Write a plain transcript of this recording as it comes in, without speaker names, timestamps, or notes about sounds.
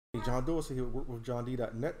Hey, John Dorsey here with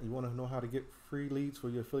JohnD.net. You want to know how to get free leads for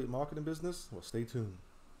your affiliate marketing business? Well, stay tuned.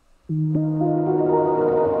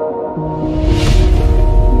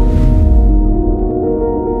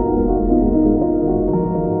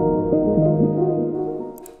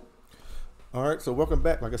 All right, so welcome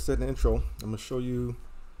back. Like I said in the intro, I'm going to show you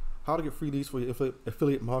how to get free leads for your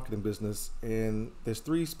affiliate marketing business. And there's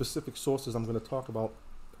three specific sources I'm going to talk about.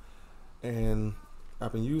 And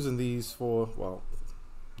I've been using these for, well,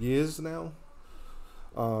 years now.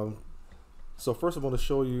 So first I want to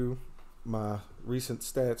show you my recent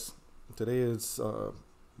stats. Today is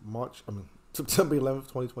September 11th,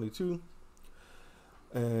 2022.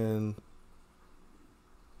 And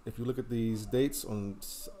if you look at these dates, on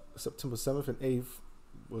September 7th and 8th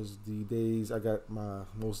was the days I got my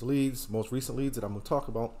most recent leads that I'm going to talk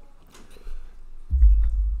about.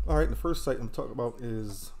 All right, the first site I'm going to talk about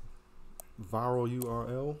is Viral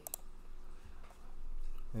URL.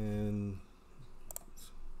 And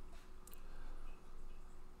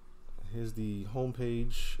here's the home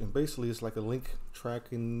page, and basically it's like a link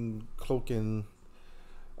tracking, cloaking,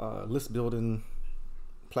 list building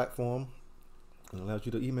platform. It allows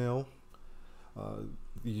you to email the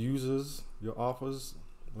users your offers,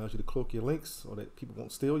 allows you to cloak your links so that people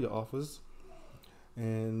won't steal your offers,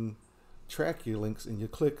 and track your links and your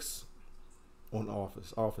clicks on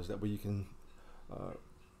offers. That way you can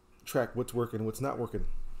track what's working and what's not working.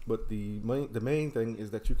 But the main thing is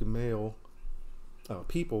that you can mail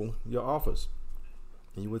people your offers.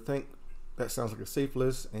 And you would think that sounds like a safe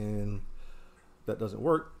list and that doesn't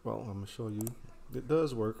work. Well, I'm going to show you it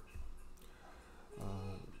does work.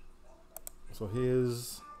 So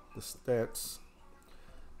here's the stats.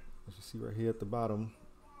 As you see right here at the bottom,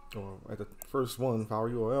 or at the first one,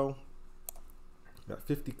 Viral URL, got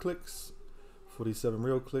 50 clicks, 47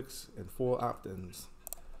 real clicks, and 4 opt-ins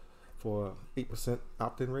for 8%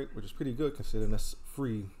 opt-in rate, which is pretty good considering that's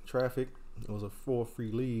free traffic. Those are 4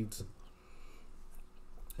 free leads.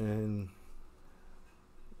 And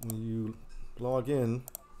when you log in,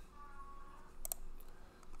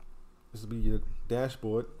 this will be your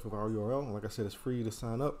dashboard for our URL. Like I said, it's free to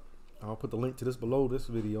sign up. I'll put the link to this below this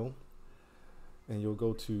video, and you'll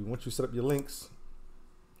go to, once you set up your links,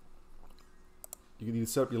 you can either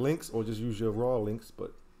set up your links or just use your raw links,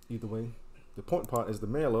 but either way, the important part is the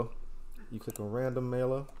mailer. You click on random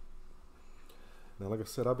mailer. Now, like I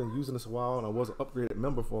said, I've been using this a while, and I was an upgraded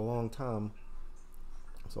member for a long time,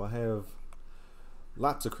 so I have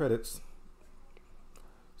lots of credits.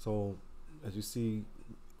 So as you see,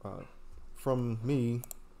 from me,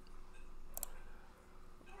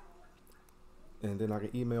 and then I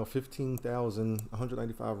can email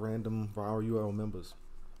 15,195 random Viral URL members.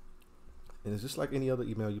 And it's just like any other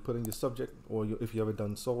email. You put in your subject, or if you ever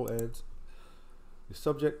done sold ads, your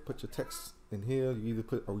subject, put your text in here. You either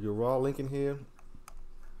put your raw link in here,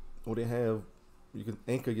 or you can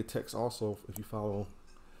anchor your text also if you follow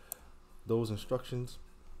those instructions.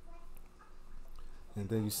 And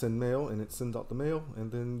then you send mail, and it sends out the mail,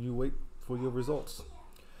 and then you wait for your results.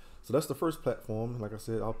 So that's the first platform. Like I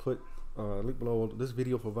said, I'll put a link below this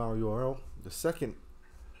video for Viral URL. The second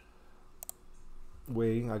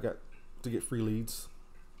way I got to get free leads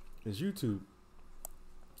is YouTube.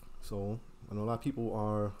 So I know a lot of people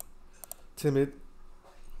are timid,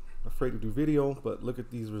 afraid to do video, but look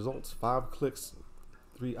at these results: 5 clicks,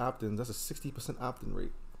 3 opt-ins. That's a 60% opt-in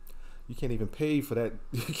rate. You can't even pay for that.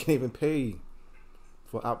 You can't even pay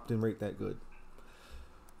for opt-in rate that good.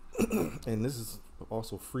 And this is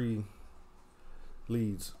also free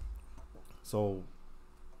leads. So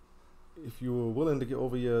if you're willing to get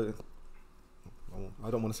over your, I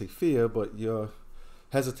don't want to say fear, but your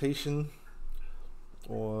hesitation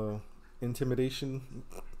or intimidation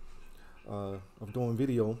of doing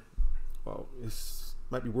video, well, it's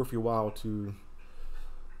might be worth your while to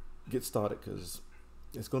get started, because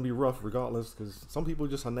it's going to be rough regardless, because some people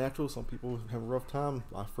just are natural. Some people have a rough time.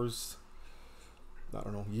 My first, I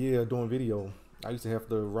don't know, year doing video, I used to have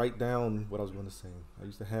to write down what I was going to say. I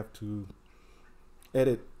used to have to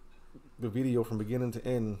edit the video from beginning to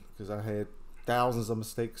end, because I had thousands of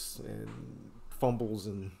mistakes and fumbles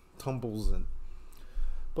and tumbles,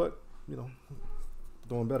 but you know,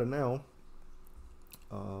 doing better now.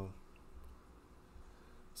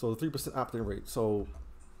 So the 3% opt-in rate. So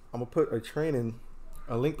I'm gonna put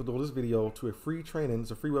a link below this video to a free training.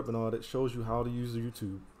 It's a free webinar that shows you how to use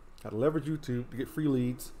YouTube, how to leverage YouTube to get free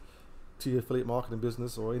leads to your affiliate marketing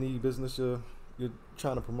business, or any business you're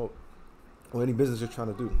trying to promote, or any business you're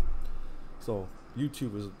trying to do. So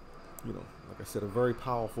YouTube is, you know, like I said, a very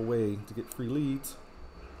powerful way to get free leads.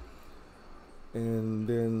 And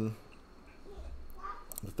then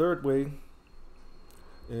the third way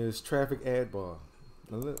is Traffic Ad Bar.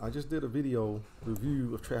 I just did a video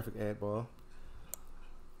review of Traffic Ad Bar,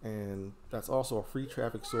 and that's also a free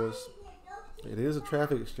traffic source. It is a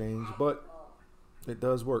traffic exchange, but it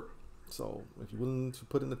does work. So if you're willing to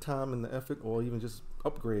put in the time and the effort, or even just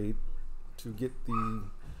upgrade to get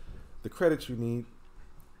the credits you need,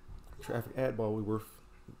 Traffic Ad Bar will be worth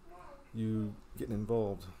you getting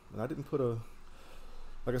involved. And I didn't put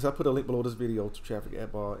like I said, I put a link below this video to Traffic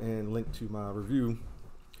Ad Bar and link to my review.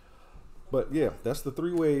 But yeah, that's the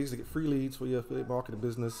 3 ways to get free leads for your affiliate marketing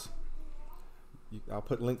business. I'll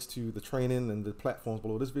put links to the training and the platforms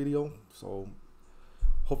below this video. So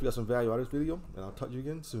hope you got some value out of this video, and I'll talk to you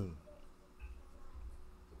again soon.